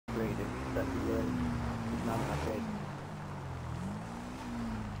on an upgrade.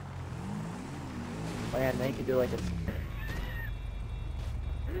 Oh yeah, and then you can do like a...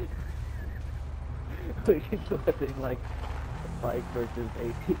 we can do a thing like bike versus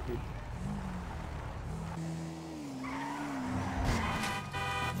ATV.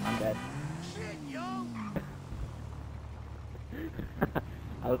 I'm dead. Shit, yo!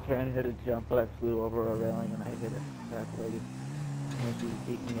 I was trying to hit a jump, but I flew over a railing and I hit it correctly. And she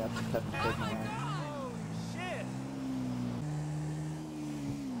beat me up and cut and saved my life. Holy shit!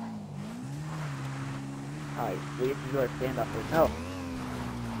 Alright, we have to do our stand-up first. No!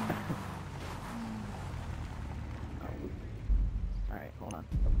 Alright, hold on.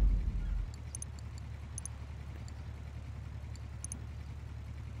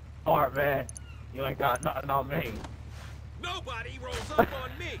 Alright, man. You ain't got nothing on me. Nobody rolls up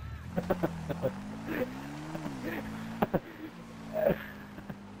on me!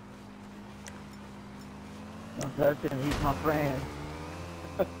 Don't touch him, he's my friend.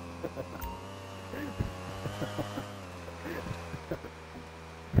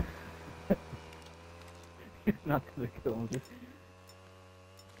 He's not gonna kill him, just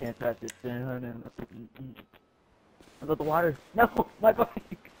can't touch it soon. I got the water. No, my bike.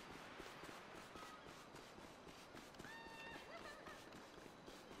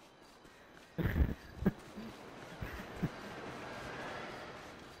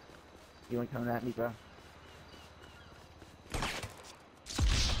 You ain't coming at me, bro.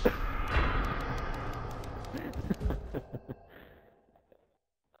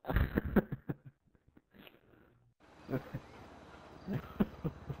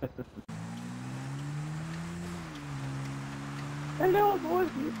 Hello, boys,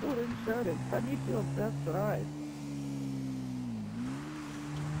 you still insurance. I need you on best ride.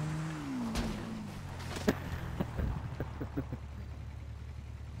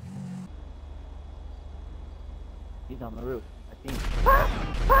 He's on the roof, I think.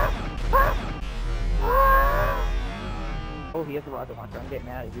 Oh, he has a rocket launcher. I'm getting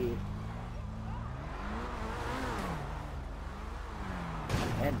out of here.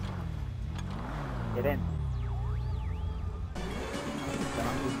 In. Get in.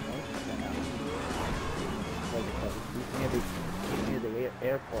 He's near the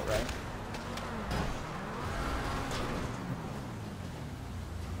airport, right?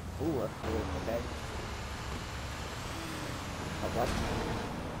 Ooh, that's cool. Okay. Oh, what?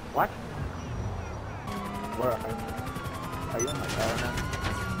 What? Where are you? Are you in my car now?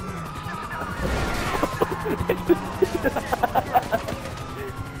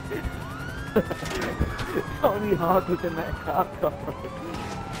 Tony Hawk was in that cop car.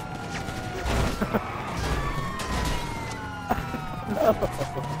 No.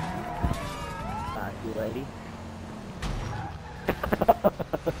 Not you, lady.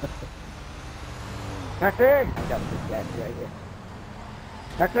 Tucker! I got this guy right here.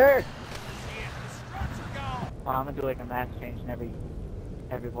 Tucker! Oh, I'm gonna do like a mass change in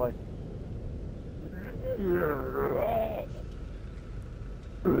every voice.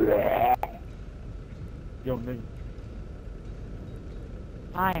 Yo, me.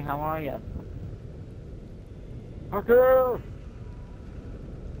 Hi, how are you? Tucker!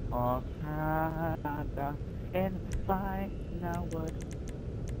 Oh, Canada, in fight now wood.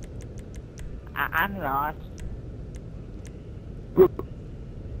 I'm lost.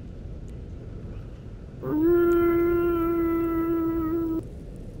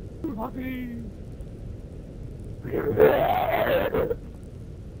 Puppy!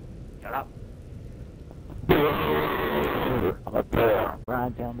 Shut up. I'm a bear.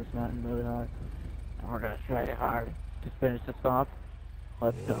 Ride down this mountain really hard. And we're gonna try it hard to finish this off.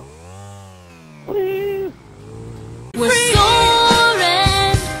 Let's go. Woo! We're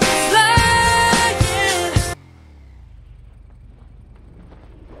soaring, flying.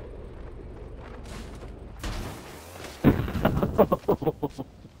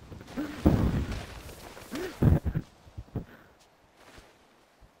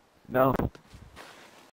 No.